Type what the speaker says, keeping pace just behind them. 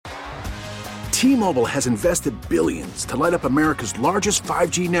T-Mobile has invested billions to light up America's largest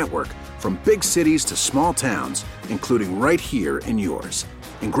 5G network, from big cities to small towns, including right here in yours.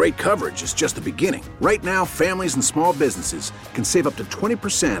 And great coverage is just the beginning. Right now, families and small businesses can save up to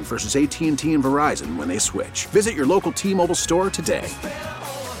 20% versus AT&T and Verizon when they switch. Visit your local T-Mobile store today.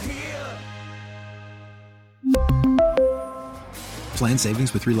 Plan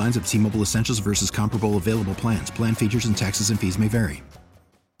savings with 3 lines of T-Mobile Essentials versus comparable available plans. Plan features and taxes and fees may vary.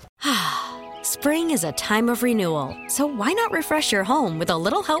 Spring is a time of renewal, so why not refresh your home with a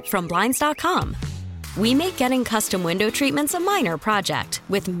little help from Blinds.com? We make getting custom window treatments a minor project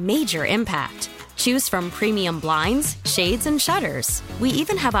with major impact. Choose from premium blinds, shades, and shutters. We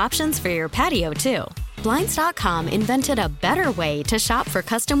even have options for your patio, too. Blinds.com invented a better way to shop for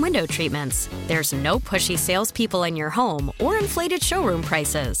custom window treatments. There's no pushy salespeople in your home or inflated showroom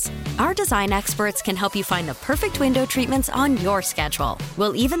prices. Our design experts can help you find the perfect window treatments on your schedule.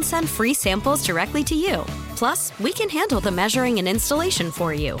 We'll even send free samples directly to you. Plus, we can handle the measuring and installation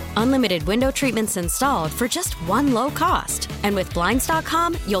for you. Unlimited window treatments installed for just one low cost. And with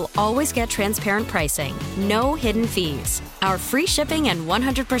Blinds.com, you'll always get transparent pricing. No hidden fees. Our free shipping and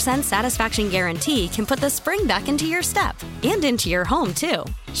 100% satisfaction guarantee can put the spring back into your step and into your home, too.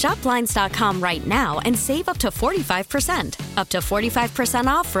 Shop Blinds.com right now and save up to 45%. Up to 45%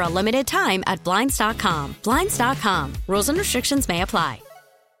 off for a limited time at Blinds.com. Blinds.com. Rules and restrictions may apply.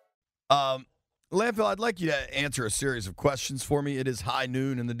 Landfill, I'd like you to answer a series of questions for me. It is high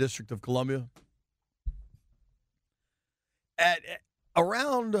noon in the District of Columbia. At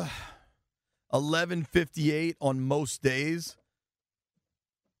around 11:58 on most days,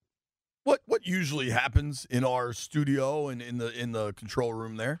 what usually happens in our studio and in the control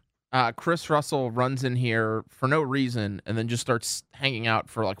room there? Chris Russell runs in here for no reason and then just starts hanging out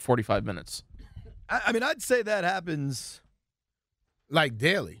for like 45 minutes. I mean, I'd say that happens like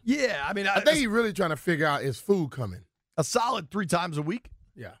daily. Yeah, I mean, I think he's really trying to figure out, is food coming? A solid 3 times a week.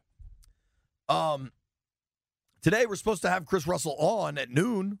 Yeah. Today we're supposed to have Chris Russell on at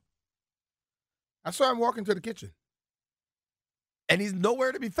noon. I saw him walking to the kitchen. And he's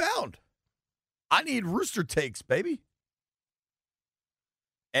nowhere to be found. I need rooster takes, baby.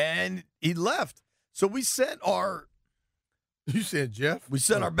 And he left. So we sent our... You said Jeff? We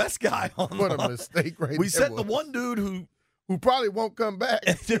sent our best guy on. What a mistake right there. We sent the one dude who probably won't come back.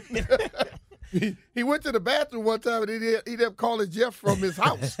 He went to the bathroom one time and he ended up calling Jeff from his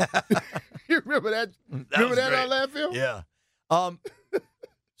house. You remember that? Remember that on Landfill? Yeah.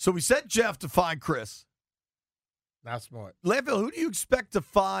 So we sent Jeff to find Chris. Not smart. Landfill, who do you expect to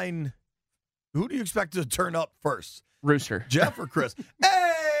find? Who do you expect to turn up first? Rooster. Jeff or Chris?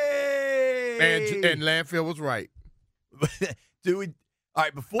 Hey! And Landfill was right. All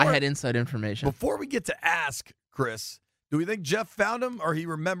right, before I had inside information. Before we get to ask Chris, do we think Jeff found him or he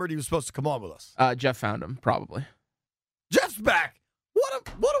remembered he was supposed to come on with us? Jeff found him, probably. Jeff's back. What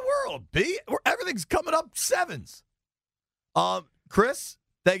a world, B. Everything's coming up 7s. Chris,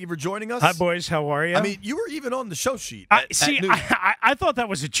 thank you for joining us. Hi, boys. How are you? I mean, you were even on the show sheet. I thought that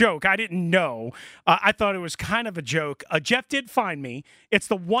was a joke. I didn't know. I thought it was kind of a joke. Jeff did find me. It's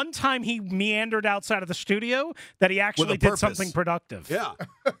the one time he meandered outside of the studio that he actually did something productive. Yeah.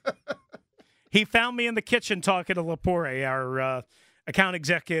 He found me in the kitchen talking to Lepore, our account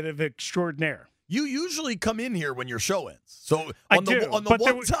executive extraordinaire. You usually come in here when your show ends. So I on do, the one but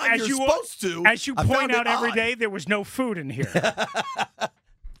time you're supposed to. As you point out every day, there was no food in here.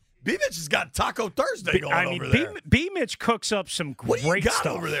 B-Mitch has got Taco Thursday going over there. B-Mitch cooks up some great stuff. What do you got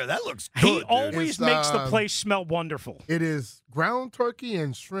over there? That looks good, He always makes the place smell wonderful. It is ground turkey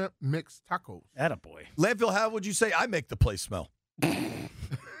and shrimp mixed tacos. Attaboy. Landfill, how would you say I make the place smell?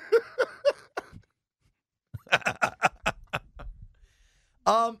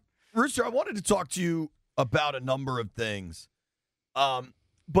 Rooster, I wanted to talk to you about a number of things.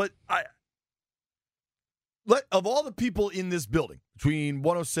 But of all the people in this building, between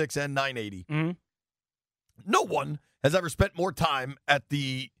 106 and 980, no one has ever spent more time at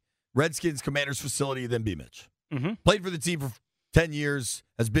the Redskins Commanders facility than B. Mitch. Played for the team for 10 years,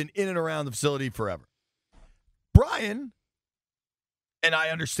 has been in and around the facility forever. Brian, and I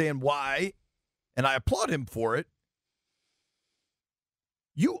understand why, and I applaud him for it,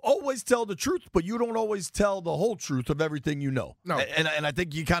 you always tell the truth, but you don't always tell the whole truth of everything you know. No. And I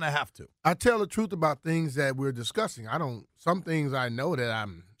think you kind of have to. I tell the truth about things that we're discussing. Some things I know that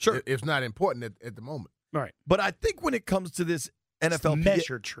sure it's not important at the moment. Right. But I think when it comes to this NFLPA,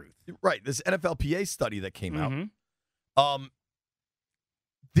 measured truth. Right, this NFLPA study that came out,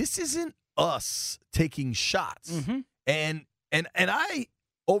 this isn't us taking shots. And I,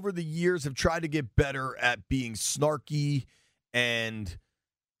 over the years, have tried to get better at being snarky and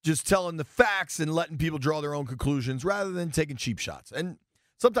just telling the facts and letting people draw their own conclusions rather than taking cheap shots. And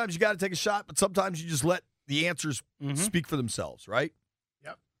sometimes you got to take a shot, but sometimes you just let the answers speak for themselves, right?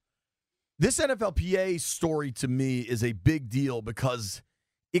 Yep. This NFLPA story to me is a big deal because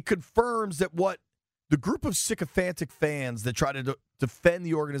it confirms that what the group of sycophantic fans that try to defend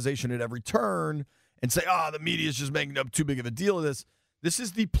the organization at every turn and say, the media is just making up too big of a deal of this. This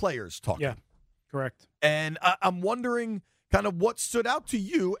is the players talking. Yeah, correct. And I'm wondering kind of what stood out to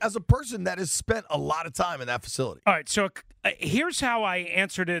you as a person that has spent a lot of time in that facility. All right, so here's how I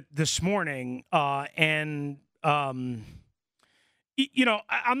answered it this morning. I'm not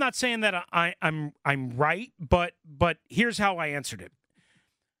saying that I'm right, but here's how I answered it.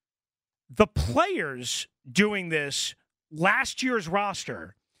 The players doing this, last year's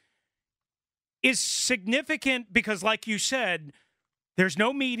roster, is significant because, like you said, there's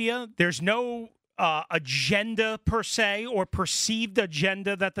no media, there's no agenda per se or perceived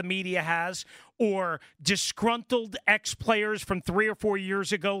agenda that the media has or disgruntled ex-players from 3 or 4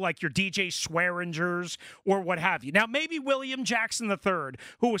 years ago like your DJ Swearingers or what have you. Now, maybe William Jackson III,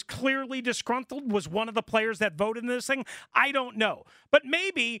 who was clearly disgruntled, was one of the players that voted in this thing. I don't know. But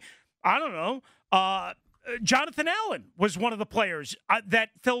maybe, I don't know, Jonathan Allen was one of the players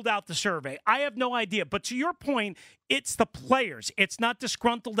that filled out the survey. I have no idea. But to your point, it's the players. It's not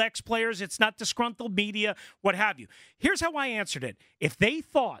disgruntled ex-players. It's not disgruntled media, what have you. Here's how I answered it. If they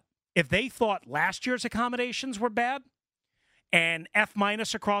thought last year's accommodations were bad and F-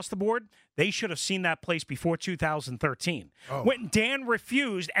 across the board, they should have seen that place before 2013. When Dan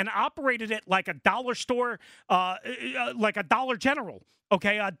refused and operated it like a dollar store, like a Dollar General.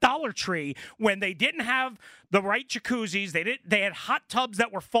 Okay, a Dollar Tree, when they didn't have the right jacuzzis, they had hot tubs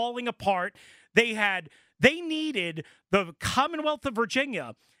that were falling apart. They needed the Commonwealth of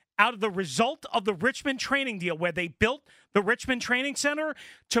Virginia out of the result of the Richmond training deal, where they built the Richmond Training Center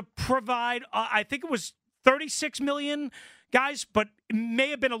to provide, I think it was $36 million, guys, but it may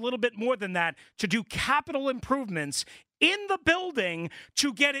have been a little bit more than that, to do capital improvements in the building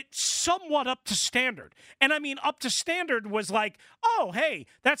to get it somewhat up to standard. And I mean, up to standard was like, oh, hey,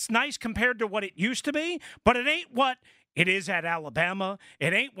 that's nice compared to what it used to be, but it ain't what it is at Alabama.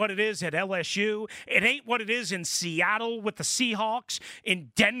 It ain't what it is at LSU. It ain't what it is in Seattle with the Seahawks, in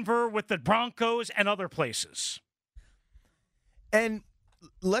Denver with the Broncos, and other places. And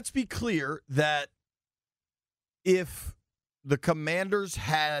let's be clear that if the Commanders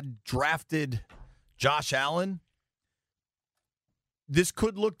had drafted Josh Allen, this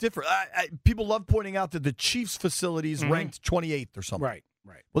could look different. People love pointing out that the Chiefs' facilities ranked 28th or something. Right.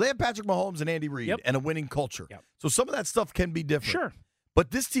 Well, they have Patrick Mahomes and Andy Reid and a winning culture. Yep. So some of that stuff can be different. Sure.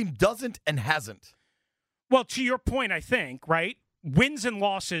 But this team doesn't and hasn't. Well, to your point, I think, right, wins and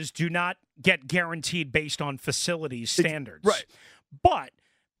losses do not get guaranteed based on facilities standards. Right. But,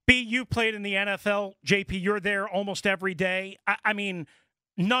 you played in the NFL. JP, you're there almost every day. I mean,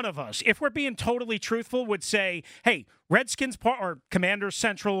 none of us, if we're being totally truthful, would say, hey, Redskins or Commanders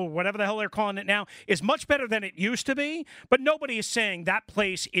Central or whatever the hell they're calling it now is much better than it used to be. But nobody is saying that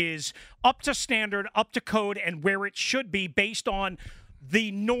place is up to standard, up to code, and where it should be based on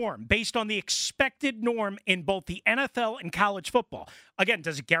the norm, based on the expected norm in both the NFL and college football. Again,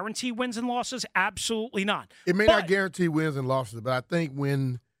 does it guarantee wins and losses? Absolutely not. It may not guarantee wins and losses, but I think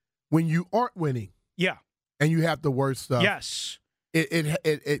when you aren't winning, and you have the worst stuff,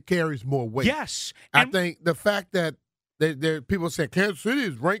 it carries more weight. Yes. I think the fact that people say Kansas City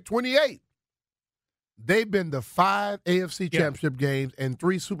is ranked 28. They've been to 5 AFC championship games and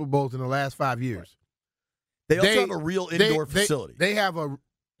 3 Super Bowls in the last 5 years. They also have a real indoor facility. They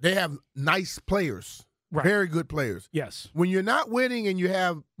have nice players, very good players. Yes. When you're not winning and you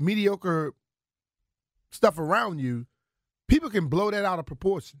have mediocre stuff around you, people can blow that out of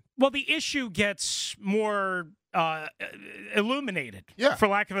proportion. Well, the issue gets more illuminated, for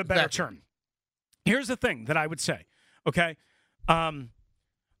lack of a better term. Here's the thing that I would say, okay?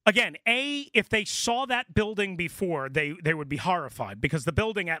 Again, if they saw that building before, they would be horrified because the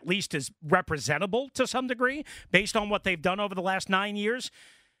building at least is representable to some degree based on what they've done over the last 9 years.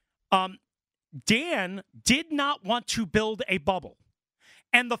 Dan did not want to build a bubble.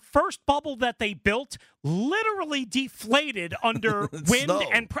 And the first bubble that they built literally deflated under wind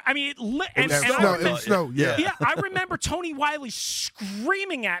and snow. Yeah, I remember Tony Wiley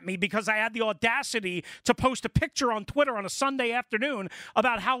screaming at me because I had the audacity to post a picture on Twitter on a Sunday afternoon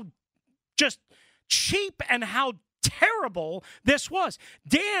about how just cheap and how terrible this was.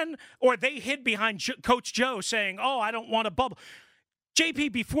 They hid behind Coach Joe saying, "Oh, I don't want a bubble."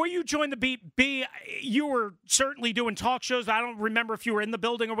 JP, before you joined the Beat, you were certainly doing talk shows. I don't remember if you were in the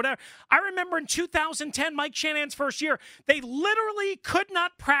building or whatever. I remember in 2010, Mike Shanahan's first year, they literally could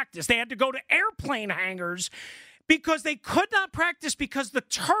not practice. They had to go to airplane hangars because they could not practice because the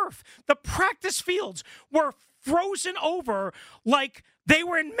turf, the practice fields were frozen over like they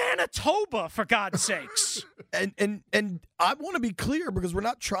were in Manitoba, for God's sakes. And I want to be clear because we're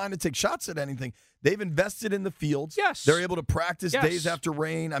not trying to take shots at anything. They've invested in the fields. Yes. They're able to practice Yes. days after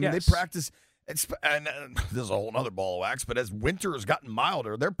rain. I mean, Yes. they practice. And this is a whole other ball of wax, but as winter has gotten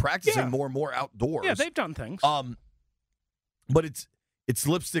milder, they're practicing more and more outdoors. Yeah, they've done things. But it's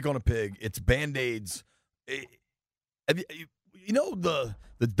lipstick on a pig. It's Band-Aids. You know the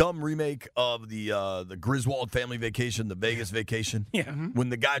dumb remake of the Griswold Family Vacation, the Vegas Vacation? Yeah. Mm-hmm. When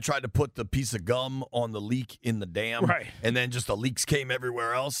the guy tried to put the piece of gum on the leak in the dam, Right. and then just the leaks came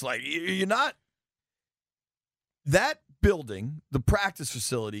everywhere else. Like, you're not – that building, the practice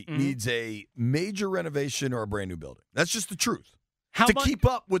facility, needs a major renovation or a brand new building. That's just the truth. Keep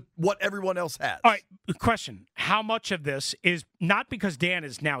up with what everyone else has. All right, question. How much of this is not because Dan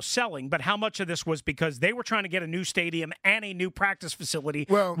is now selling, but how much of this was because they were trying to get a new stadium and a new practice facility?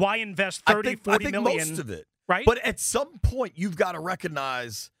 Well, why invest 30, 40 million? Most of it. Right? But at some point, you've got to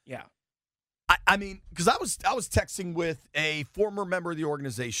recognize – yeah. I mean, because I was texting with a former member of the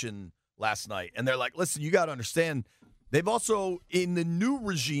organization last night, and they're like, listen, you got to understand, they've also, in the new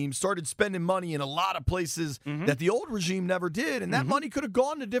regime, started spending money in a lot of places that the old regime never did, and that money could have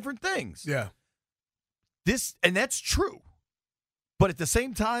gone to different things. Yeah. And that's true. But at the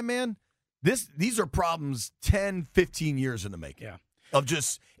same time, man, these are problems 10, 15 years in the making. Yeah.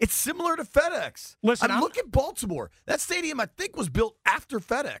 It's similar to FedEx. Listen, look at Baltimore. That stadium, I think, was built after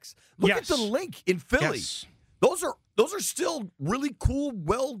FedEx. Look at the Link in Philly. Yes. Those are still really cool,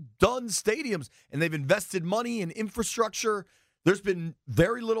 well-done stadiums, and they've invested money in infrastructure. There's been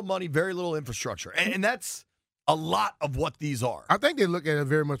very little money, very little infrastructure, and that's a lot of what these are. I think they look at it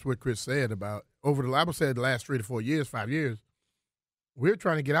very much what Chris said about I would say the last 3 to 4 years, 5 years, we're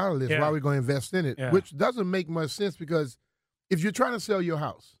trying to get out of this. Yeah. Why are we going to invest in it? Yeah. Which doesn't make much sense because if you're trying to sell your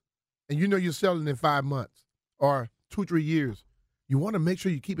house and you know you're selling in 5 months or 2-3 years, you want to make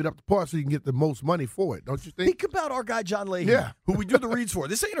sure you keep it up to par so you can get the most money for it, don't you think? Think about our guy, John Leahy, who we do the reads for.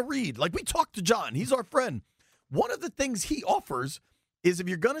 This ain't a read. Like, we talked to John. He's our friend. One of the things he offers is if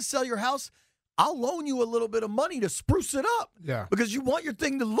you're going to sell your house, I'll loan you a little bit of money to spruce it up. Yeah. Because you want your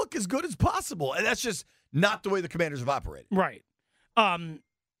thing to look as good as possible. And that's just not the way the Commanders have operated. Right.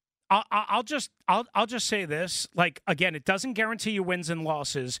 I'll just say this. Like, again, it doesn't guarantee you wins and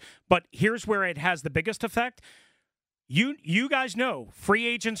losses, but here's where it has the biggest effect. You guys know free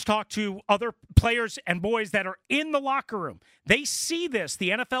agents talk to other players and boys that are in the locker room. They see this.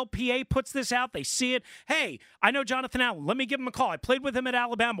 The NFLPA puts this out. They see it. Hey, I know Jonathan Allen. Let me give him a call. I played with him at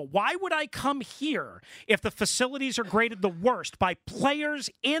Alabama. Why would I come here if the facilities are graded the worst by players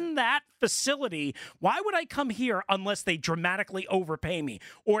in that facility? Why would I come here unless they dramatically overpay me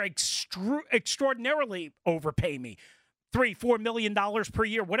or extraordinarily overpay me? $3-4 million per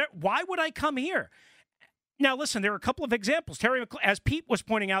year. Whatever. Why would I come here? Now, listen, there are a couple of examples. As Pete was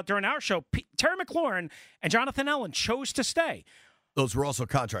pointing out during our show, Terry McLaurin and Jonathan Allen chose to stay. Those were also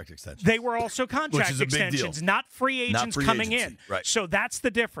contract extensions. They were also contract Which is a big extensions, deal. not free agents coming in. Right. So that's the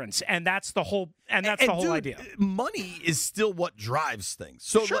difference, and that's the whole dude, idea. Money is still what drives things.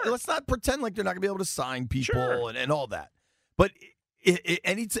 So Sure. let's not pretend like they're not going to be able to sign people Sure. and all that. But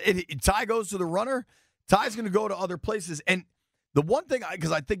Ty goes to the runner, Ty's going to go to other places. And the one thing,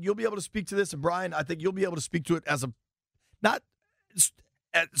 because I think you'll be able to speak to this, and Brian, I think you'll be able to speak to it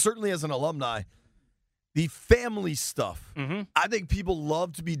certainly as an alumni, the family stuff. Mm-hmm. I think people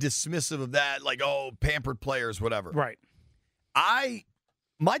love to be dismissive of that, like, oh, pampered players, whatever. Right.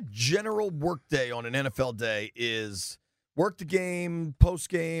 My general work day on an NFL day is work the game, post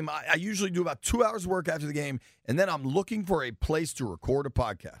game. I usually do about 2 hours of work after the game, and then I'm looking for a place to record a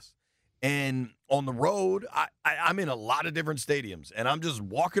podcast. And on the road, I'm in a lot of different stadiums, and I'm just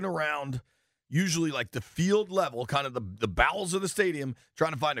walking around, usually like the field level, kind of the bowels of the stadium,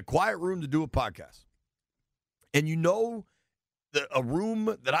 trying to find a quiet room to do a podcast. And a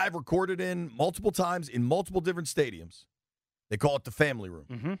room that I've recorded in multiple times in multiple different stadiums, they call it the family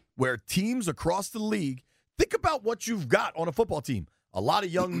room, where teams across the league, think about what you've got on a football team. A lot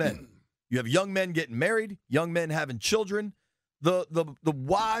of young men. You have young men getting married, young men having children. The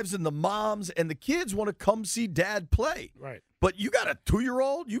wives and the moms and the kids want to come see dad play. Right. But you got a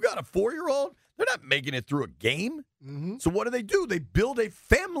 2-year-old, you got a 4-year-old, they're not making it through a game. Mm-hmm. So what do? They build a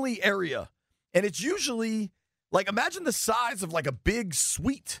family area. And it's usually, like, imagine the size of like a big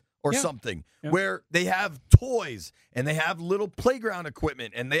suite or something where they have toys and they have little playground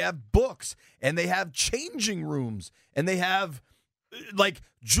equipment and they have books and they have changing rooms and they have like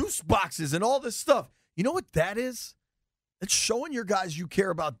juice boxes and all this stuff. You know what that is? It's showing your guys you care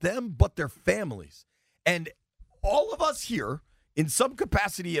about them, but their families. And all of us here, in some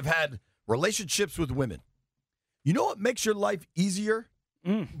capacity, have had relationships with women. You know what makes your life easier?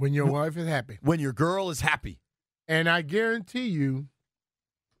 When your wife is happy. When your girl is happy. And I guarantee you,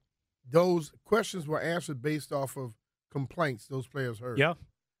 those questions were answered based off of complaints those players heard. Yeah.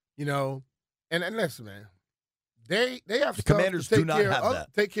 You know, and listen, man, they have the stuff Commanders to take do not care have of,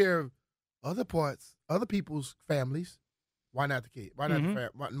 that. Take care of other parts, other people's families. Why not the kid? Why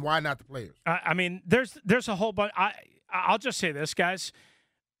not why not the players? I mean, there's a whole bunch. I'll just say this, guys.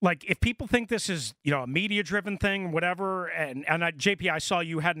 Like, if people think this is, a media-driven thing, whatever, and JP, I saw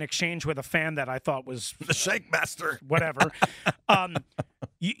you had an exchange with a fan that I thought was the Shake Master, whatever.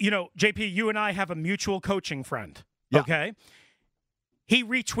 JP, you and I have a mutual coaching friend. Yeah. Okay, he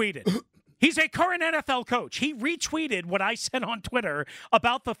retweeted. He's a current NFL coach. He retweeted what I said on Twitter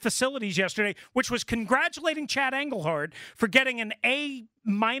about the facilities yesterday, which was congratulating Chad Engelhardt for getting an A-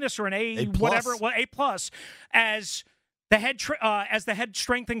 or an A whatever, A+ as the head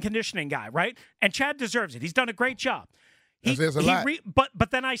strength and conditioning guy, right? And Chad deserves it. He's done a great job. But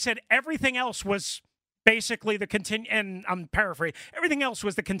then I said everything else was basically and I'm paraphrasing, everything else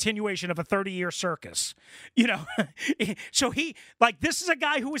was the continuation of a 30-year circus. So this is a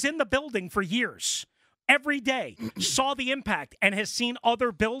guy who was in the building for years. Every day, saw the impact and has seen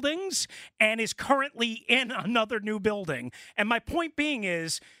other buildings and is currently in another new building. And my point being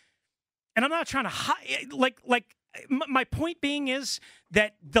is, and I'm not trying to my point being is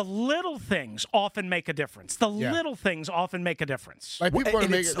that the little things often make a difference. Little things often make a difference. Like people want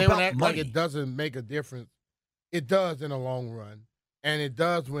to make it, they want to act like it doesn't make a difference. It does in the long run, and it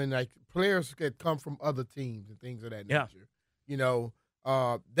does when players that come from other teams and things of that nature.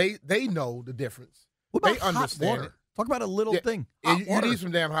 They know the difference. What about they understand hot water? it. Talk about a little thing. You need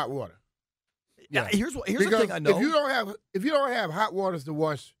some damn hot water. Yeah. Here's the thing I know. If you don't have hot waters to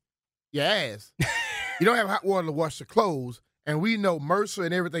wash your ass. You don't have hot water to wash the clothes, and we know Mercer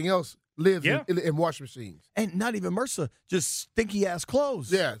and everything else lives in washing machines. And not even Mercer, just stinky-ass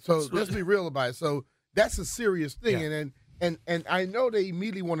clothes. Yeah, so let's be real about it. So that's a serious thing, and I know they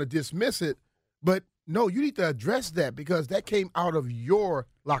immediately want to dismiss it, but no, you need to address that because that came out of your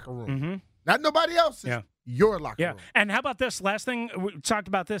locker room, not nobody else's. Yeah. Your locker room. And how about this? Last thing, we talked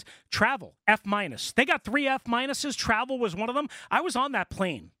about this. Travel, F-. They got 3 F-. Travel was one of them. I was on that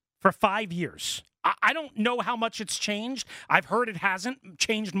plane for 5 years. I don't know how much it's changed. I've heard it hasn't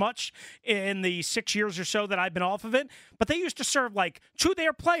changed much in the 6 years or so that I've been off of it. But they used to serve, to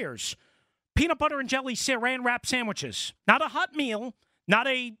their players, peanut butter and jelly saran wrap sandwiches. Not a hot meal, not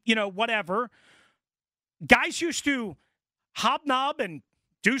a, whatever. Guys used to hobnob and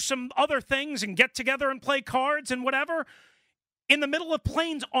do some other things and get together and play cards and whatever in the middle of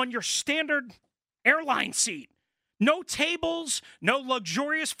planes on your standard airline seat. No tables, no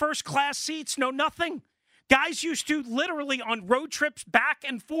luxurious first-class seats, no nothing. Guys used to literally on road trips back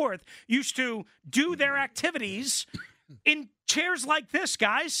and forth used to do their activities in chairs like this,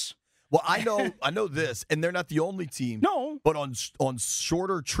 guys. Well, I know this, and they're not the only team. No. But on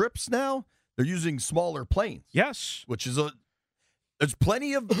shorter trips now, they're using smaller planes. Yes. Which is there's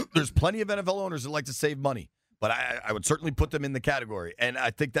plenty of NFL owners that like to save money. But I would certainly put them in the category. And I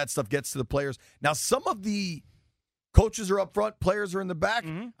think that stuff gets to the players. Now, some of the coaches are up front, players are in the back.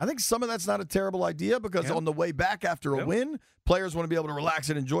 Mm-hmm. I think some of that's not a terrible idea because on the way back after a win, players want to be able to relax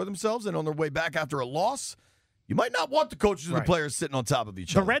and enjoy themselves. And on their way back after a loss, you might not want the coaches and the players sitting on top of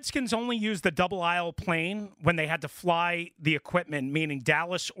each other. The Redskins only used the double aisle plane when they had to fly the equipment, meaning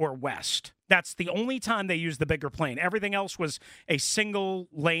Dallas or West. That's the only time they used the bigger plane. Everything else was a single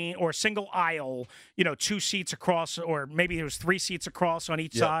lane or single aisle, 2 seats across, or maybe it was 3 seats across on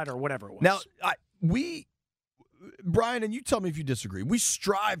each side or whatever it was. Now, Brian, and you tell me if you disagree, we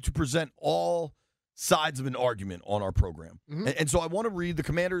strive to present all sides of an argument on our program. Mm-hmm. And so I want to read the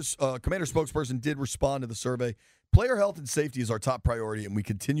Commander spokesperson did respond to the survey. Player health and safety is our top priority, and we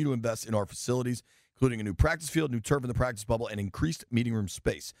continue to invest in our facilities, including a new practice field, new turf in the practice bubble, and increased meeting room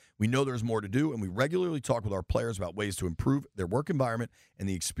space. We know there's more to do, and we regularly talk with our players about ways to improve their work environment and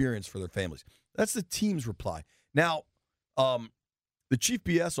the experience for their families. That's the team's reply. Now, the chief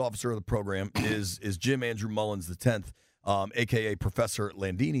BS officer of the program is Jim Andrew Mullins X, a.k.a. Professor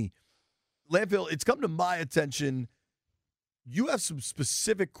Landini. Landfill, it's come to my attention, you have some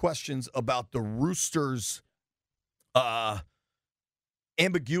specific questions about the Roosters'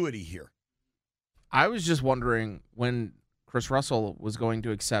 ambiguity here. I was just wondering when Chris Russell was going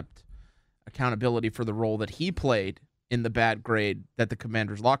to accept accountability for the role that he played in the bad grade that the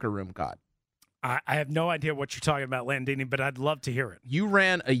Commanders' locker room got. I have no idea what you're talking about, Landini, but I'd love to hear it. You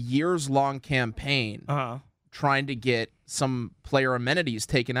ran a years-long campaign trying to get some player amenities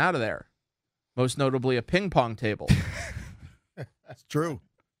taken out of there, most notably a ping pong table. That's true.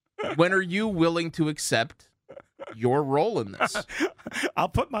 When are you willing to accept your role in this? I'll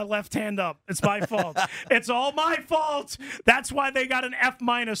put my left hand up. It's my fault. It's all my fault. That's why they got an F-,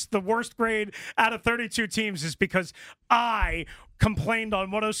 the worst grade out of 32 teams, is because I complained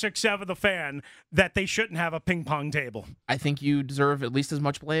on 106.7 The Fan that they shouldn't have a ping pong table. I think you deserve at least as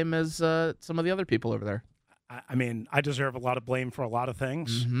much blame as some of the other people over there. I mean, I deserve a lot of blame for a lot of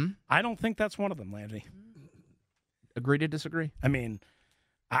things. Mm-hmm. I don't think that's one of them, Landy. Agree to disagree. I mean,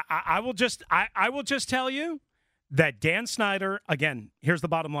 I will just tell you that Dan Snyder, again, here's the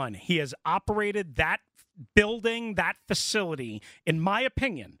bottom line. He has operated that building, that facility, in my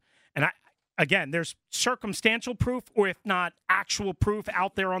opinion, and again, there's circumstantial proof, or if not actual proof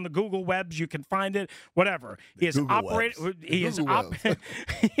out there on the Google webs. You can find it, whatever. He has operated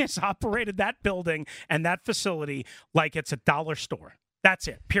that building and that facility like it's a dollar store. That's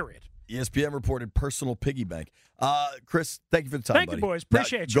it, period. ESPN reported personal piggy bank. Chris, thank you for the time, buddy. Thank you, boys.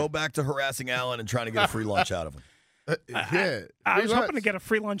 Appreciate you. Go back to harassing Allen and trying to get a free lunch out of him. I was hoping to get a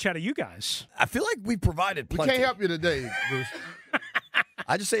free lunch out of you guys. I feel like we provided plenty. We can't help you today, Bruce.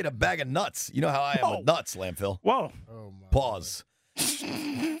 I just ate a bag of nuts. You know how I am with nuts, Landfill. Whoa. Oh my Pause.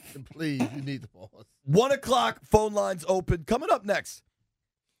 Please, you need to pause. 1 o'clock, phone lines open. Coming up next,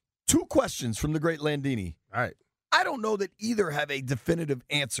 2 questions from the great Landini. All right. I don't know that either have a definitive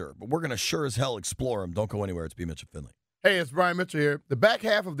answer, but we're going to sure as hell explore them. Don't go anywhere. It's B. Mitchell Finley. Hey, it's Brian Mitchell here. The back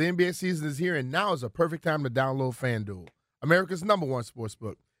half of the NBA season is here, and now is a perfect time to download FanDuel, America's #1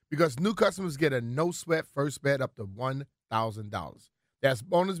 sportsbook, because new customers get a no-sweat first bet up to $1,000. That's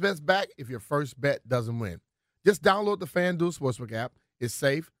bonus bets back if your first bet doesn't win. Just download the FanDuel Sportsbook app. It's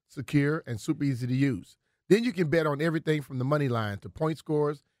safe, secure, and super easy to use. Then you can bet on everything from the money line to point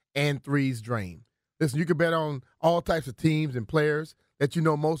scores and threes drained. Listen, you can bet on all types of teams and players that you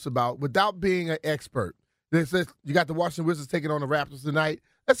know most about without being an expert. You got the Washington Wizards taking on the Raptors tonight.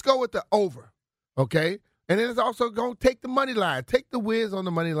 Let's go with the over, okay? And then it's also going to take the money line. Take the Wiz on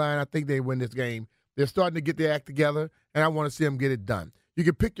the money line. I think they win this game. They're starting to get their act together, and I want to see them get it done. You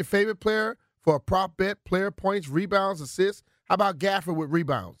can pick your favorite player for a prop bet, player points, rebounds, assists. How about Gafford with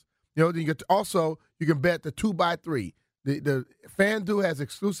rebounds? You know, you can bet the 2x3. The FanDuel has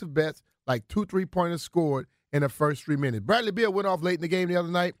exclusive bets like 2 3-pointers scored in the first 3 minutes. Bradley Beal went off late in the game the other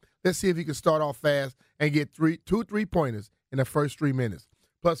night. Let's see if he can start off fast and get 2 3-pointers in the first 3 minutes.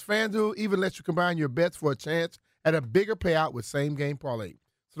 Plus, FanDuel even lets you combine your bets for a chance at a bigger payout with same-game parlay.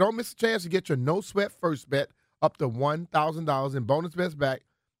 So don't miss a chance to get your no-sweat first bet up to $1,000 in bonus bets back.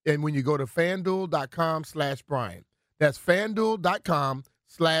 And when you go to FanDuel.com/Brian. That's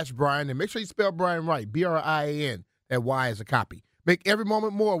FanDuel.com/Brian. And make sure you spell Brian right, BRIAN. That Y is a copy. Make every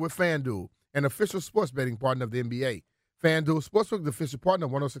moment more with FanDuel, an official sports betting partner of the NBA. FanDuel Sportsbook, the official partner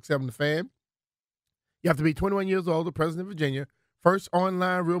of 106.7 The Fan. You have to be 21 years old, the president of Virginia. First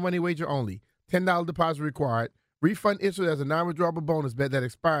online real money wager only. $10 deposit required. Refund issued as a non-withdrawable bonus bet that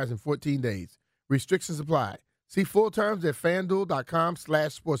expires in 14 days. Restrictions apply. See full terms at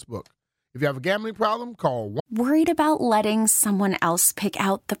FanDuel.com/sportsbook. If you have a gambling problem, call 1. Worried about letting someone else pick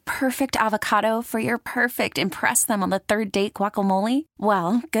out the perfect avocado for your perfect impress them on the third date guacamole?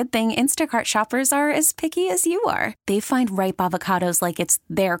 Well, good thing Instacart shoppers are as picky as you are. They find ripe avocados like it's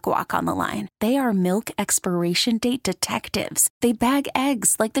their guac on the line. They are milk expiration date detectives. They bag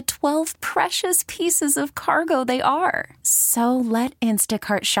eggs like the 12 precious pieces of cargo they are. So let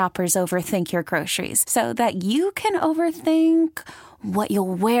Instacart shoppers overthink your groceries so that you can overthink what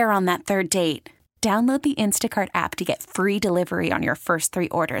you'll wear on that third date. Download the Instacart app to get free delivery on your first 3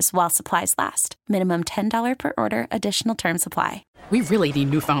 orders while supplies last. Minimum $10 per order. Additional terms apply. We really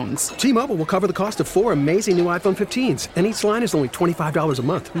need new phones. T-Mobile will cover the cost of 4 amazing new iPhone 15s, and each line is only $25 a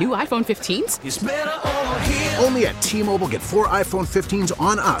month. New iPhone 15s? It's better over here. Only at T-Mobile, get 4 iPhone 15s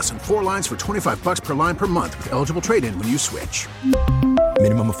on us and 4 lines for $25 per line per month with eligible trade-in when you switch.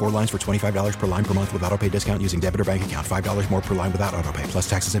 Minimum of 4 lines for $25 per line per month with autopay discount using debit or bank account. $5 more per line without autopay, plus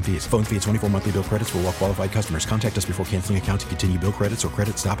taxes and fees. Phone fee at 24 monthly bill credits for well-qualified customers. Contact us before canceling account to continue bill credits or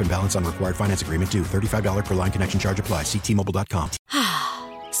credit stop and balance on required finance agreement due. $35 per line connection charge applies. See T-Mobile.com.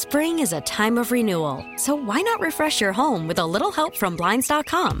 Spring is a time of renewal, so why not refresh your home with a little help from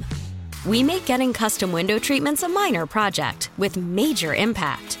Blinds.com? We make getting custom window treatments a minor project with major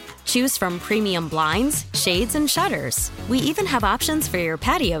impact. Choose from premium blinds, shades, and shutters. We even have options for your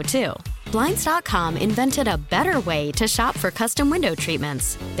patio, too. Blinds.com invented a better way to shop for custom window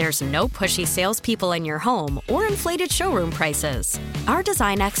treatments. There's no pushy salespeople in your home or inflated showroom prices. Our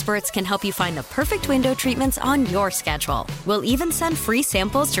design experts can help you find the perfect window treatments on your schedule. We'll even send free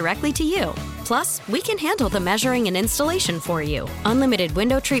samples directly to you. Plus, we can handle the measuring and installation for you. Unlimited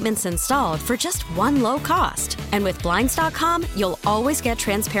window treatments installed for just one low cost. And with Blinds.com, you'll always get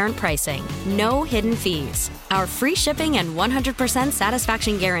transparent pricing. No hidden fees. Our free shipping and 100%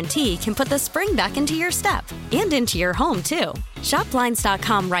 satisfaction guarantee can put the spring back into your step and into your home, too. Shop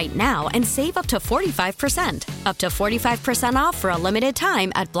Blinds.com right now and save up to 45%. Up to 45% off for a limited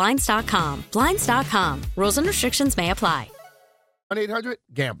time at Blinds.com. Blinds.com. Rules and restrictions may apply.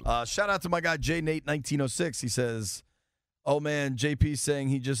 1-800-GAMBLER. Shout out to my guy, JNate1906. He says, oh, man, JP saying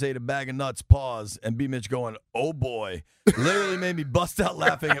he just ate a bag of nuts, pause, and B. Mitch going, oh, boy. Literally made me bust out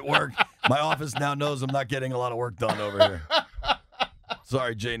laughing at work. My office now knows I'm not getting a lot of work done over here.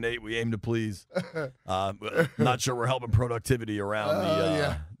 Sorry, J-Nate. We aim to please. Not sure we're helping productivity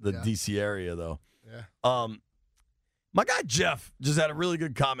around the D.C. area, though. Yeah. My guy, Jeff, just had a really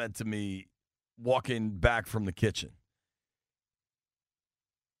good comment to me walking back from the kitchen.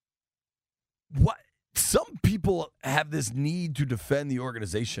 What? Some people have this need to defend the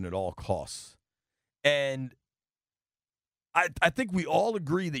organization at all costs. And I think we all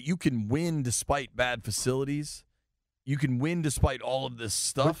agree that you can win despite bad facilities. You can win despite all of this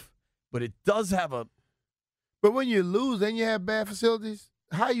stuff, but it does have a... But when you lose and you have bad facilities,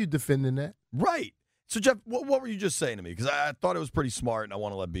 how are you defending that? Right. So, Jeff, what were you just saying to me? Because I thought it was pretty smart, and I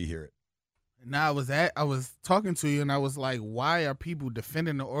want to let B hear it. Now, I was talking to you, and I was like, why are people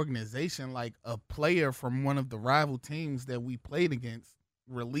defending the organization like a player from one of the rival teams that we played against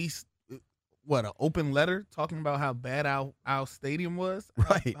released, an open letter talking about how bad our stadium was?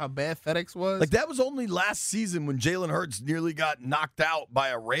 Right. How bad FedEx was? Like, that was only last season when Jalen Hurts nearly got knocked out by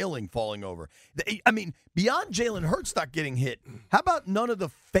a railing falling over. I mean, beyond Jalen Hurts not getting hit, how about none of the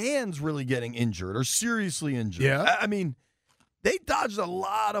fans really getting injured or seriously injured? Yeah. I mean... They dodged a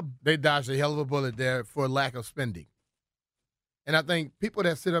hell of a bullet there for lack of spending. And I think people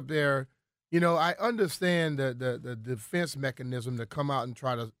that sit up there, I understand the defense mechanism to come out and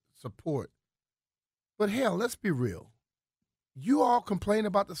try to support. But hell, let's be real. You all complain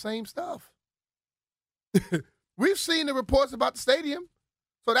about the same stuff. We've seen the reports about the stadium.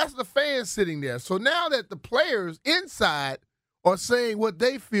 So that's the fans sitting there. So now that the players inside are saying what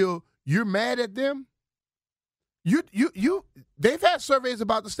they feel, you're mad at them. They've had surveys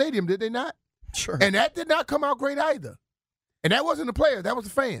about the stadium, did they not? Sure. And that did not come out great either. And that wasn't the players, that was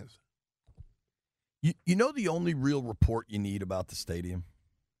the fans. You know the only real report you need about the stadium?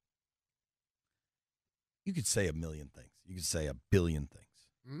 You could say a million things. You could say a billion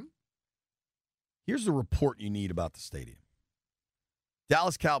things. Mm-hmm. Here's the report you need about the stadium.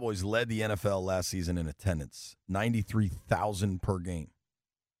 Dallas Cowboys led the NFL last season in attendance, 93,000 per game.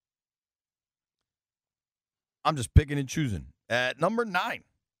 I'm just picking and choosing. At number 9,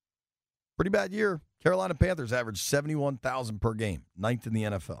 pretty bad year. Carolina Panthers averaged 71,000 per game, 9th in the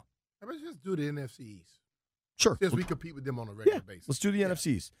NFL. Let's just do the NFC East. Sure. Since we compete with them on a regular basis. Let's do the NFC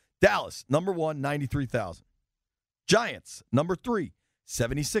East. Dallas, number 1, 93,000. Giants, number 3,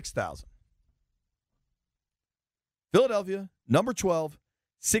 76,000. Philadelphia, number 12,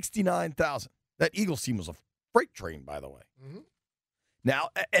 69,000. That Eagles team was a freight train, by the way. Mm-hmm. Now,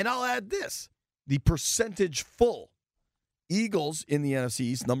 and I'll add this. The percentage full. Eagles in the NFC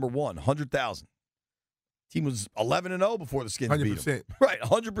East, number 1, 100,000. Team was 11-0 before the Skins beat them. Right,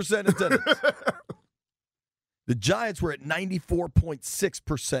 100% attendance. The Giants were at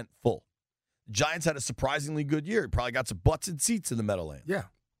 94.6% full. The Giants had a surprisingly good year. Probably got some butts and seats in the Meadowlands. Yeah.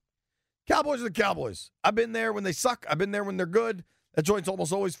 Cowboys are the Cowboys. I've been there when they suck. I've been there when they're good. That joint's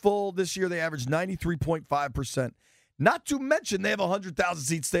almost always full. This year they averaged 93.5%. Not to mention they have a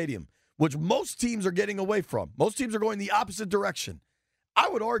 100,000-seat stadium, which most teams are getting away from. Most teams are going the opposite direction. I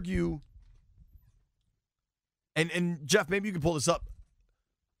would argue, and Jeff, maybe you can pull this up,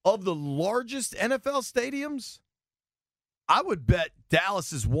 of the largest NFL stadiums, I would bet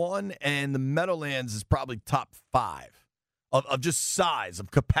Dallas is 1 and the Meadowlands is probably top 5 of just size,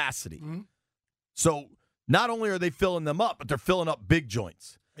 of capacity. Mm-hmm. So not only are they filling them up, but they're filling up big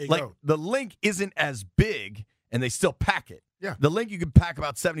joints. Like the Link isn't as big, and they still pack it. Yeah. The Link, you can pack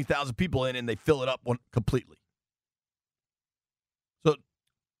about 70,000 people in, and they fill it up completely. So,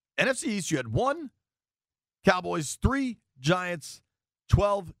 NFC East, you had 1 Cowboys, 3 Giants,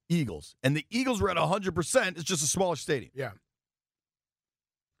 12 Eagles. And the Eagles were at 100%. It's just a smaller stadium. Yeah.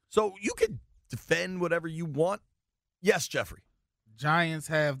 So, you could defend whatever you want. Yes, Jeffrey. Giants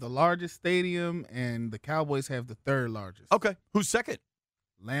have the largest stadium, and the Cowboys have the 3rd largest. Okay. Who's second?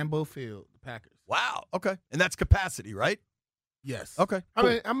 Lambeau Field, the Packers. Wow. Okay. And that's capacity, right? Yes. Okay.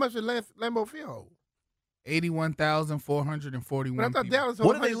 Cool. How much did Lambeau Field hold? 81,441 But I thought people. Dallas.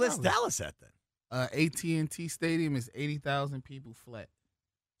 What do they list Dallas at then? AT&T Stadium is 80,000 people flat.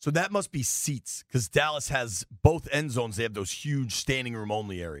 So that must be seats because Dallas has both end zones. They have those huge standing room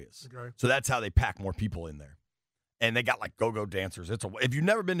only areas. Okay. So that's how they pack more people in there. And they got like go-go dancers. If you've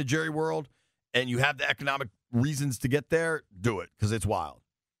never been to Jerry World and you have the economic reasons to get there, do it because it's wild.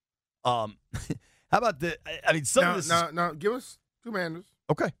 How about the? I mean, some of this. Now, give us Commanders.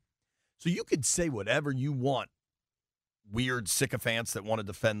 Okay. So you could say whatever you want. Weird sycophants that want to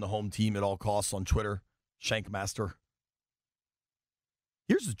defend the home team at all costs on Twitter. Shankmaster.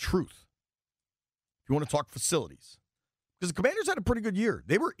 Here's the truth. If you want to talk facilities. Because the Commanders had a pretty good year.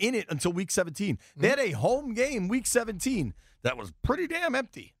 They were in it until Week 17. They had a home game Week 17 that was pretty damn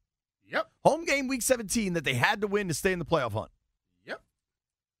empty. Yep. Home game Week 17 that they had to win to stay in the playoff hunt. Yep.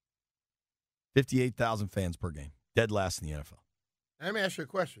 58,000 fans per game. Dead last in the NFL. Let me ask you a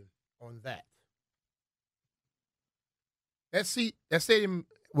question on that. That stadium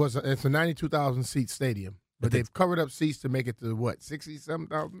it's a 92,000 seat stadium, but they've covered up seats to make it to what, 60-something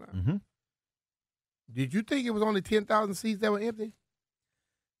thousand? Mm-hmm. Did you think it was only 10,000 seats that were empty?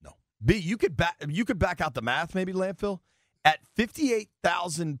 No. B, you could back out the math, maybe, Landfill. At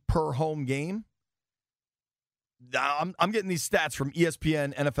 58,000 per home game, I'm getting these stats from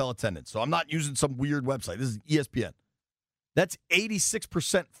ESPN NFL attendance, so I'm not using some weird website. This is ESPN. That's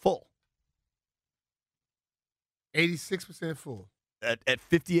 86% full. 86% full. At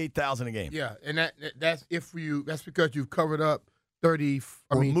 58,000 a game. Yeah, and that's that's because you've covered up 20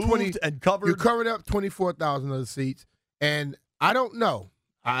 and covered. You covered up 24,000 of the seats, and I don't know.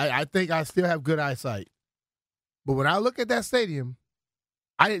 I think I still have good eyesight, but when I look at that stadium,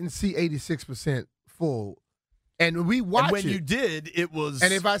 I didn't see 86% full, and we watched. And when you did, it was.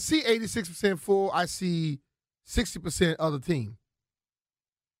 And if I see 86% full, I see 60% other team.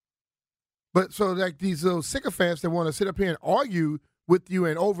 But so like these little sycophants that want to sit up here and argue with you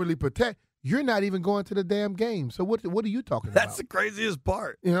and overly protect, you're not even going to the damn game. So what are you talking about? That's the craziest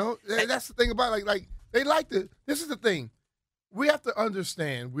part. You know, that's the thing about like they like to. This is the thing. We have to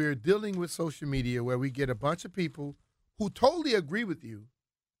understand we're dealing with social media where we get a bunch of people who totally agree with you,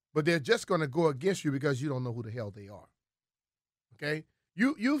 but they're just going to go against you because you don't know who the hell they are. Okay?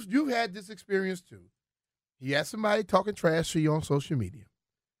 You've had this experience too. You had somebody talking trash to you on social media.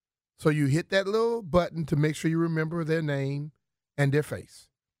 So you hit that little button to make sure you remember their name and their face.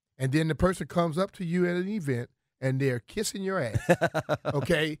 And then the person comes up to you at an event and they're kissing your ass.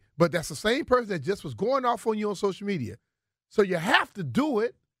 Okay? But that's the same person that just was going off on you on social media. So you have to do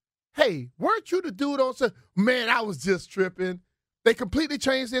it. Hey, weren't you the dude on social? Man, I was just tripping. They completely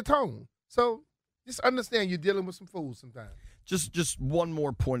changed their tone. So just understand you're dealing with some fools sometimes. Just one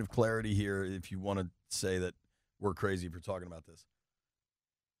more point of clarity here, if you want to say that we're crazy for talking about this.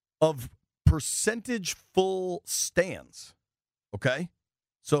 Of percentage full stands, okay?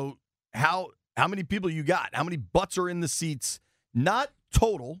 So how many people you got? How many butts are in the seats? Not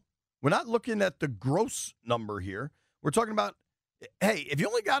total. We're not looking at the gross number here. We're talking about, hey, if you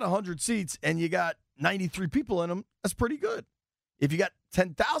only got 100 seats and you got 93 people in them, that's pretty good. If you got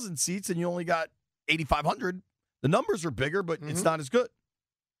 10,000 seats and you only got 8,500, the numbers are bigger, but it's not as good.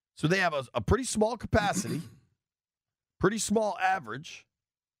 So they have a pretty small capacity, pretty small average.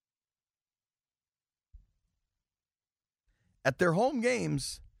 At their home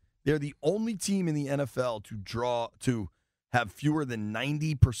games, they're the only team in the NFL to have fewer than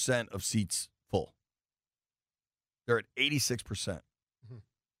 90% of seats full. They're at 86%. Mm-hmm.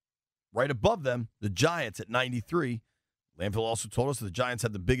 Right above them, the Giants at 93%. Landfill also told us that the Giants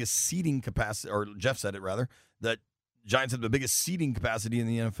had the biggest seating capacity, or Jeff said it rather, that Giants had the biggest seating capacity in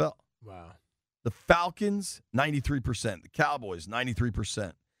the NFL. Wow. The Falcons, 93%. The Cowboys,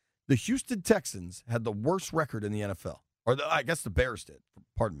 93%. The Houston Texans had the worst record in the NFL. I guess the Bears did.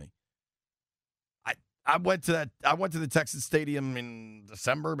 Pardon me. I went to the Texans Stadium in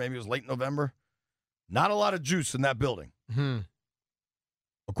December. Maybe it was late November. Not a lot of juice in that building. Mm-hmm.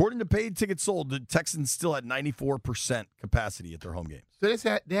 According to paid tickets sold, the Texans still had 94% capacity at their home games. So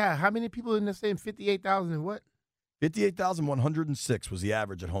they had how many people in the stadium? 58,000 and what? 58,106 was the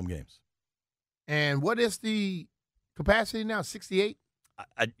average at home games. And what is the capacity now? 68?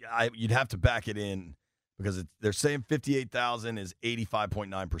 You'd have to back it in. Because they're saying 58,000 is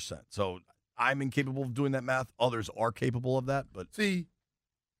 85.9%. So I'm incapable of doing that math. Others are capable of that. But see,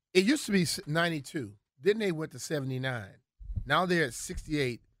 it used to be 92. Then they went to 79. Now they're at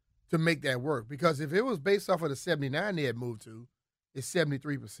 68 to make that work. Because if it was based off of the 79 they had moved to, it's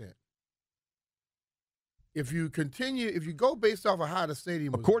 73%. if you go based off of how the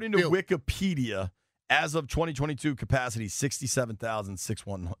stadium was according to built, Wikipedia, as of 2022, capacity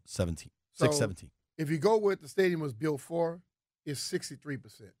 67,617. If you go with the stadium was built for, it's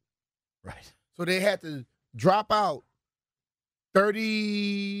 63%. Right. So they had to drop out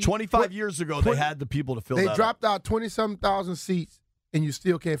 25 years ago, they had the people to fill that They dropped out 20-something thousand seats, and you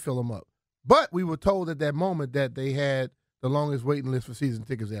still can't fill them up. But we were told at that moment that they had the longest waiting list for season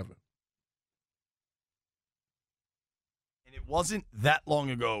tickets ever. And it wasn't that long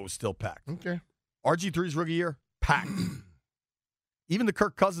ago it was still packed. Okay. RG3's rookie year, packed. Even the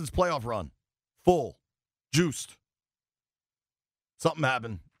Kirk Cousins playoff run, full, juiced. Something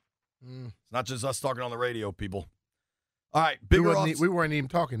happened. It's not just us talking on the radio, people. All right, we weren't even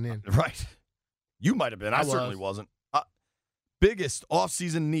talking then. Right. You might have been. I certainly wasn't. Biggest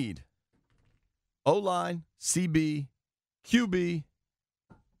offseason need. O-line, CB, QB,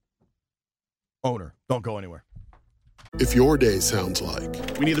 owner. Don't go anywhere. If your day sounds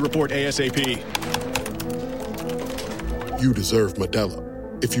like... We need the report ASAP. You deserve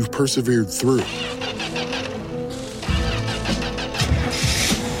Modelo. If you've persevered through...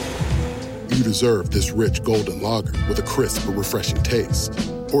 You deserve this rich golden lager with a crisp but refreshing taste.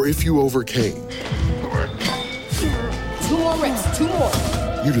 Or if you overcame... 2 more reps, 2 more.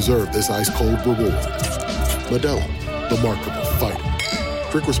 You deserve this ice-cold reward. Modelo, the Remarkable Fighter.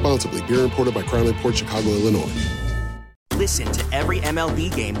 Drink responsibly. Beer imported by Crown Imports, Chicago, Illinois. Listen to every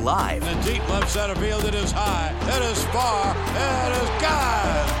MLB game live. In the deep left center field, it is high, it is far, it is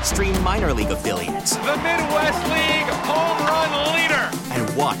gone. Stream minor league affiliates. The Midwest League home run leader.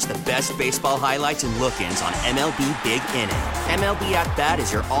 And watch the best baseball highlights and look-ins on MLB Big Inning. MLB At Bat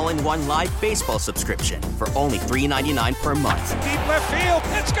is your all-in-one live baseball subscription for only $3.99 per month. Deep left field,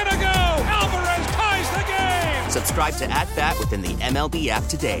 it's gonna go. Alvarez ties the game. Subscribe to At Bat within the MLB app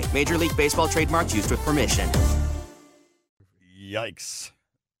today. Major League Baseball trademarks used with permission. Yikes.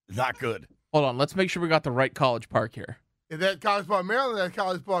 Not good. Hold on. Let's make sure we got the right College Park here. Is that College Park, Maryland, or that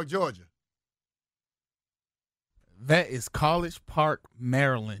College Park, Georgia? That is College Park,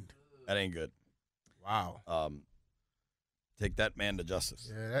 Maryland. That ain't good. Wow. Take that man to justice.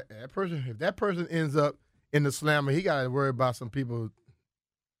 Yeah, that person. If that person ends up in the slammer, he got to worry about some people.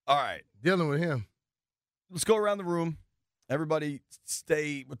 All right. Dealing with him. Let's go around the room. Everybody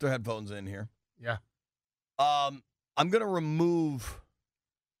stay with their headphones in here. Yeah. I'm going to remove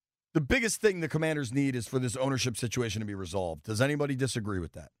the biggest thing the Commanders need is for this ownership situation to be resolved. Does anybody disagree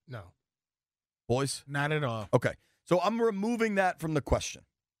with that? No. Boys? Not at all. Okay. So I'm removing that from the question,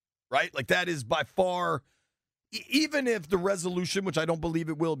 right? Like that is by far, even if the resolution, which I don't believe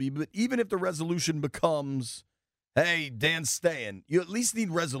it will be, but even if the resolution becomes, hey, Dan's staying, you at least need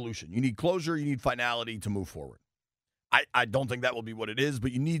resolution. You need closure. You need finality to move forward. I don't think that will be what it is,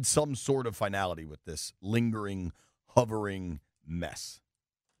 but you need some sort of finality with this lingering, hovering mess.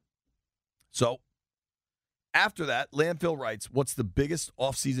 So, after that, Landfill writes, what's the biggest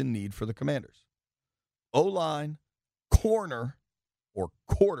offseason need for the Commanders? O-line, corner, or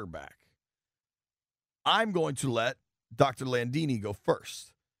quarterback? I'm going to let Dr. Landini go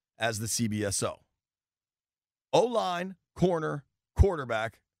first as the CBSO. O-line, corner,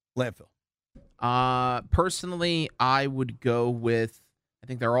 quarterback, Landfill. Personally, I would go with, I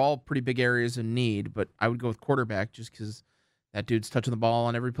think they're all pretty big areas of need, but I would go with quarterback just because that dude's touching the ball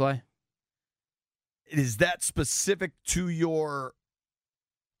on every play. Is that specific to your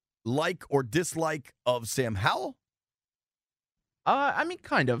like or dislike of Sam Howell? I mean,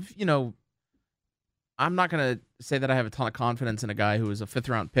 kind of. You know, I'm not going to say that I have a ton of confidence in a guy who was a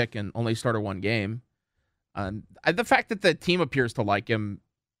 5th-round pick and only started 1 game. The fact that the team appears to like him,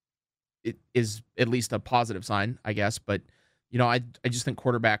 it is at least a positive sign, I guess. But, you know, I just think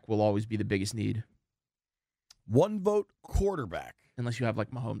quarterback will always be the biggest need. 1 vote quarterback. Unless you have,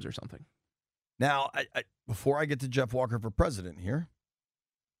 like, Mahomes or something. Now, I before I get to Jeff Walker for president here,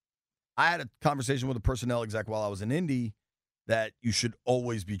 I had a conversation with a personnel exec while I was in Indy that you should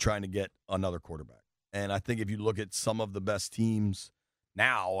always be trying to get another quarterback. And I think if you look at some of the best teams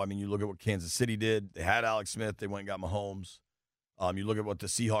now, I mean, you look at what Kansas City did. They had Alex Smith. They went and got Mahomes. You look at what the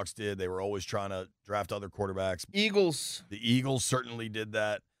Seahawks did. They were always trying to draft other quarterbacks. Eagles. The Eagles certainly did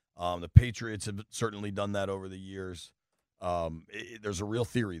that. The Patriots have certainly done that over the years. There's a real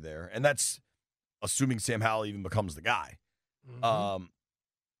theory there. And that's assuming Sam Howell even becomes the guy. Mm-hmm.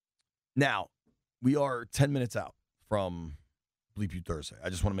 Now, we are 10 minutes out from Bleep You Thursday.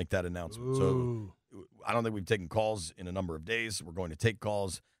 I just want to make that announcement. Ooh. So I don't think we've taken calls in a number of days. We're going to take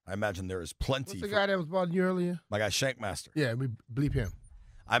calls. I imagine there is plenty. What's the guy that was bothering you earlier? My guy, Shankmaster. Yeah, we bleep him.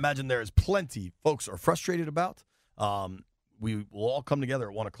 I imagine there is plenty folks are frustrated about. we will all come together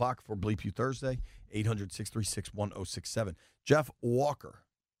at 1 o'clock for Bleep You Thursday, 800-636-1067. Jeff Walker,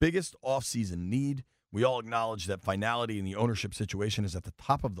 biggest offseason need. We all acknowledge that finality in the ownership situation is at the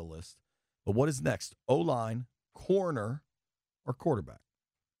top of the list. But what is next? O-line, corner, or quarterback?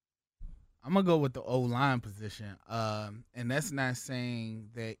 I'm going to go with the O-line position. And that's not saying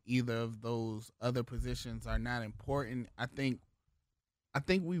that either of those other positions are not important. I think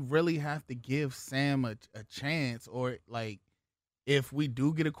we really have to give Sam a chance, or like if we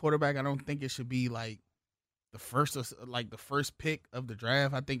do get a quarterback, I don't think it should be like the first pick of the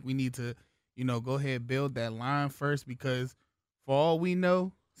draft. I think we need to, go ahead and build that line first, because for all we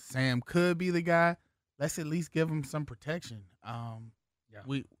know, Sam could be the guy. Let's at least give him some protection.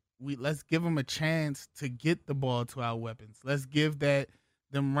 We let's give him a chance to get the ball to our weapons. Let's give them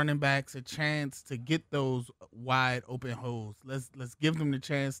running backs a chance to get those wide open holes. Let's give them the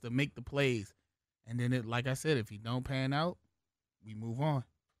chance to make the plays. And then, like I said, if he don't pan out, we move on.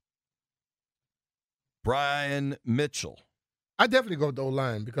 Brian Mitchell. I definitely go with the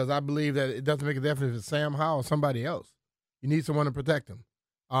O-line, because I believe that it doesn't make a difference if it's Sam Howell or somebody else. You need someone to protect him.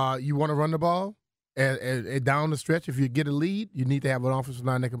 You want to run the ball, and down the stretch, if you get a lead, you need to have an offensive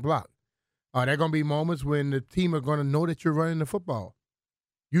line that can block. There are going to be moments when the team are going to know that you're running the football.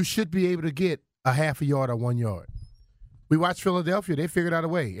 You should be able to get a half a yard or 1 yard. We watched Philadelphia. They figured out a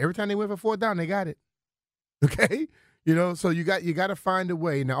way. Every time they went for fourth down, they got it. Okay? So you got to find a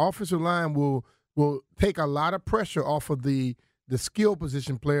way. And the offensive line will take a lot of pressure off of the skill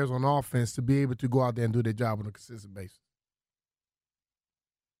position players on offense to be able to go out there and do their job on a consistent basis.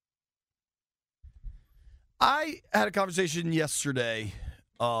 I had a conversation yesterday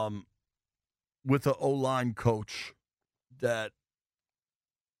with an O-line coach that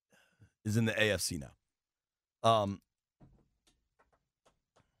is in the AFC now.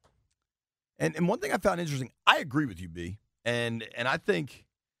 And one thing I found interesting, I agree with you, B. And I think,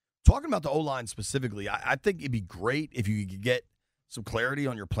 talking about the O-line specifically, I think it'd be great if you could get some clarity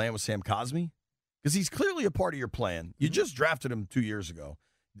on your plan with Sam Cosmi, because he's clearly a part of your plan. You just drafted him 2 years ago.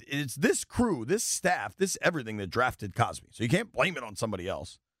 It's this crew, this staff, this everything that drafted Cosmi. So you can't blame it on somebody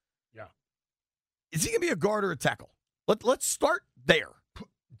else. Yeah. Is he going to be a guard or a tackle? Let's start there.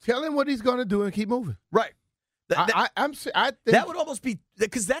 Tell him what he's going to do and keep moving. Right. I think that would almost be,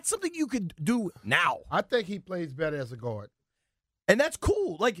 because that's something you could do now. I think he plays better as a guard. And that's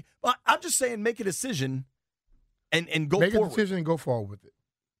cool. Like, I'm just saying, make a decision and go forward. Make a decision and go forward with it.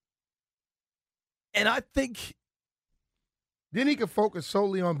 And I think then he can focus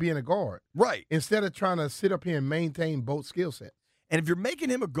solely on being a guard. Right. Instead of trying to sit up here and maintain both skill sets. And if you're making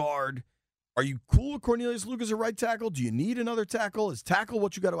him a guard, are you cool with Cornelius Luke as a right tackle? Do you need another tackle? Is tackle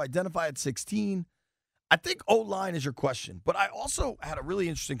what you got to identify at 16? I think O-line is your question. But I also had a really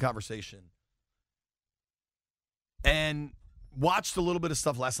interesting conversation and watched a little bit of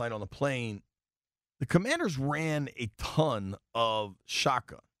stuff last night on the plane. The Commanders ran a ton of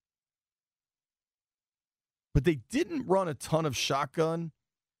shotgun. But they didn't run a ton of shotgun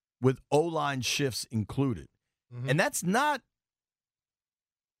with O-line shifts included. Mm-hmm. And that's not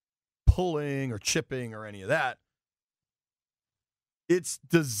pulling or chipping or any of that. It's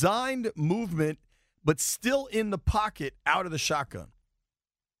designed movement, but still in the pocket out of the shotgun.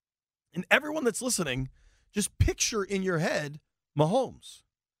 And everyone that's listening, just picture in your head Mahomes.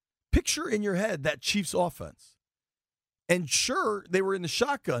 Picture in your head that Chiefs offense. And sure, they were in the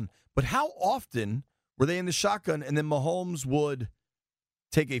shotgun, but how often were they in the shotgun and then Mahomes would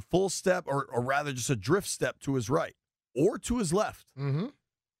take a full step or rather just a drift step to his right or to his left? Mm-hmm.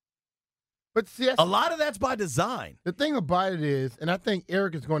 But see, a lot of that's by design. The thing about it is, and I think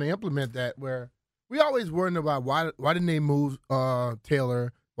Eric is going to implement that, where we always worrying about why didn't they move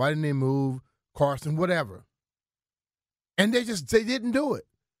Taylor? Why didn't they move Carson? Whatever. And they didn't do it.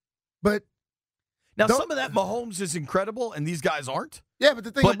 But now some of that Mahomes is incredible, and these guys aren't. Yeah, but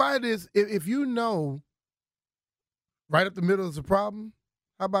the thing about it is, if you know right up the middle is a problem,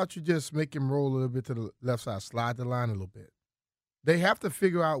 how about you just make him roll a little bit to the left side, slide the line a little bit. They have to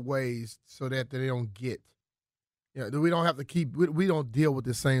figure out ways so that they don't get, we don't have to we don't deal with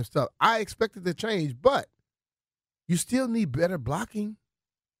the same stuff. I expect it to change, but you still need better blocking.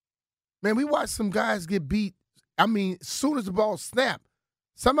 Man, we watched some guys get beat. I mean, as soon as the ball snapped,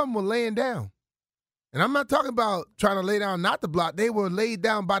 some of them were laying down. And I'm not talking about trying to lay down not to block. They were laid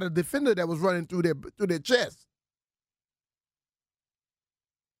down by the defender that was running through their chest.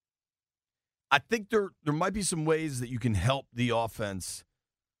 I think there might be some ways that you can help the offense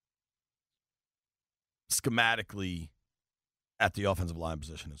schematically at the offensive line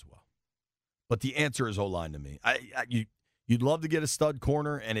position as well. But the answer is O-line to me. You'd love to get a stud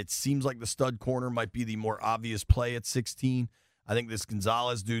corner, and it seems like the stud corner might be the more obvious play at 16. I think this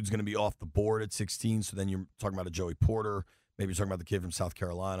Gonzalez dude's going to be off the board at 16, so then you're talking about a Joey Porter. Maybe you're talking about the kid from South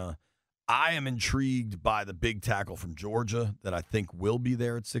Carolina. I am intrigued by the big tackle from Georgia that I think will be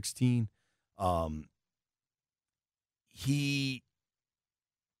there at 16. He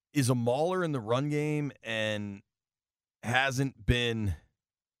is a mauler in the run game and hasn't been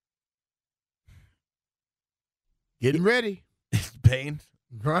getting ready. Payne?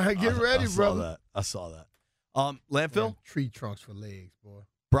 Brian, get ready, brother. I saw that. Landfill? Man, tree trunks for legs, boy.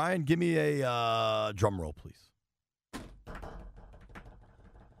 Brian, give me a drum roll, please.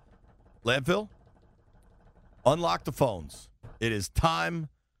 Landfill, unlock the phones. It is time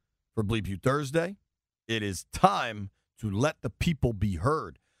for Bleep You Thursday. It is time to let the people be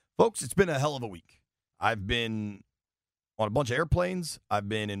heard. Folks, it's been a hell of a week. I've been on a bunch of airplanes. I've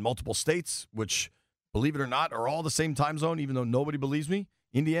been in multiple states, which, believe it or not, are all the same time zone, even though nobody believes me.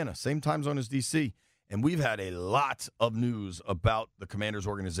 Indiana, same time zone as D.C., and we've had a lot of news about the Commanders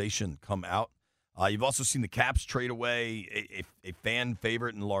organization come out. You've also seen the Caps trade away a fan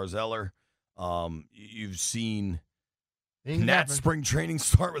favorite in Lars Eller. You've seen Nats spring training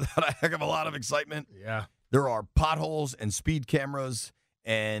start without a heck of a lot of excitement. Yeah. There are potholes and speed cameras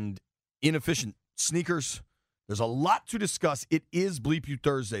and inefficient sneakers. There's a lot to discuss. It is Bleep You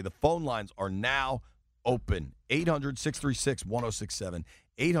Thursday. The phone lines are now open. 800-636-1067.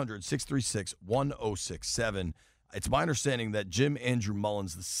 800-636-1067. It's my understanding that Jim Andrew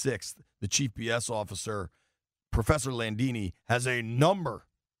Mullins VI, the chief BS officer, Professor Landini, has a number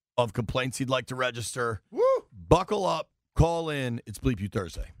of complaints he'd like to register. Woo! Buckle up. Call in. It's Bleep You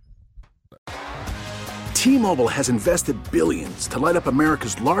Thursday. T-Mobile has invested billions to light up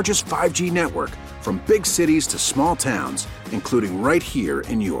America's largest 5G network, from big cities to small towns, including right here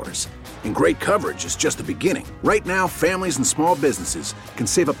in yours. And great coverage is just the beginning. Right now, families and small businesses can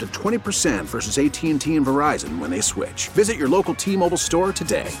save up to 20% versus AT&T and Verizon when they switch. Visit your local T-Mobile store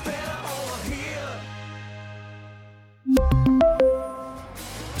today.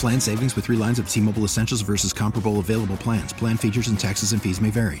 Plan savings with 3 lines of T-Mobile Essentials versus comparable available plans. Plan features and taxes and fees may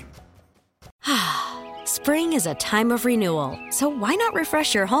vary. Spring is a time of renewal, so why not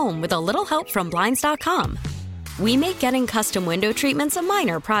refresh your home with a little help from Blinds.com? We make getting custom window treatments a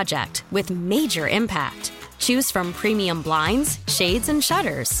minor project with major impact. Choose from premium blinds, shades, and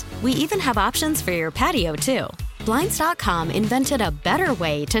shutters. We even have options for your patio, too. Blinds.com invented a better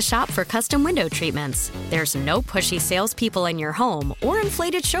way to shop for custom window treatments. There's no pushy salespeople in your home or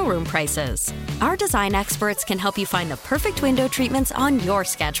inflated showroom prices. Our design experts can help you find the perfect window treatments on your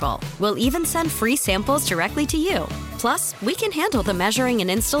schedule. We'll even send free samples directly to you. Plus, we can handle the measuring and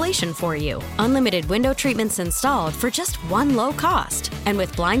installation for you. Unlimited window treatments installed for just one low cost. And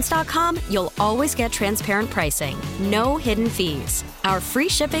with Blinds.com, you'll always get transparent pricing. No hidden fees. Our free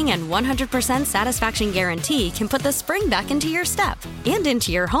shipping and 100% satisfaction guarantee can put the spring back into your step and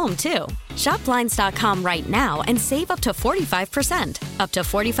into your home, too. Shop Blinds.com right now and save up to 45%. Up to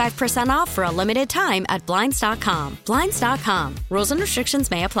 45% off for a limited time at Blinds.com. Blinds.com. Rules and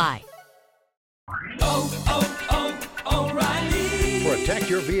restrictions may apply. O'Reilly. Protect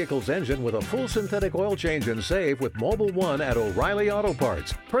your vehicle's engine with a full synthetic oil change and save with Mobil 1 at O'Reilly Auto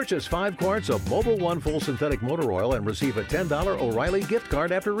Parts. Purchase 5 quarts of Mobil 1 full synthetic motor oil and receive a $10 O'Reilly gift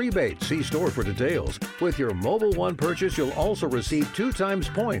card after rebate. See store for details. With your Mobil 1 purchase, you'll also receive 2 times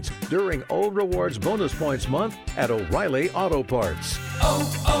points during O Rewards Bonus Points Month at O'Reilly Auto Parts.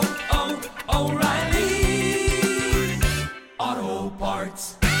 O'Reilly Auto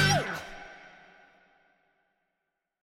Parts.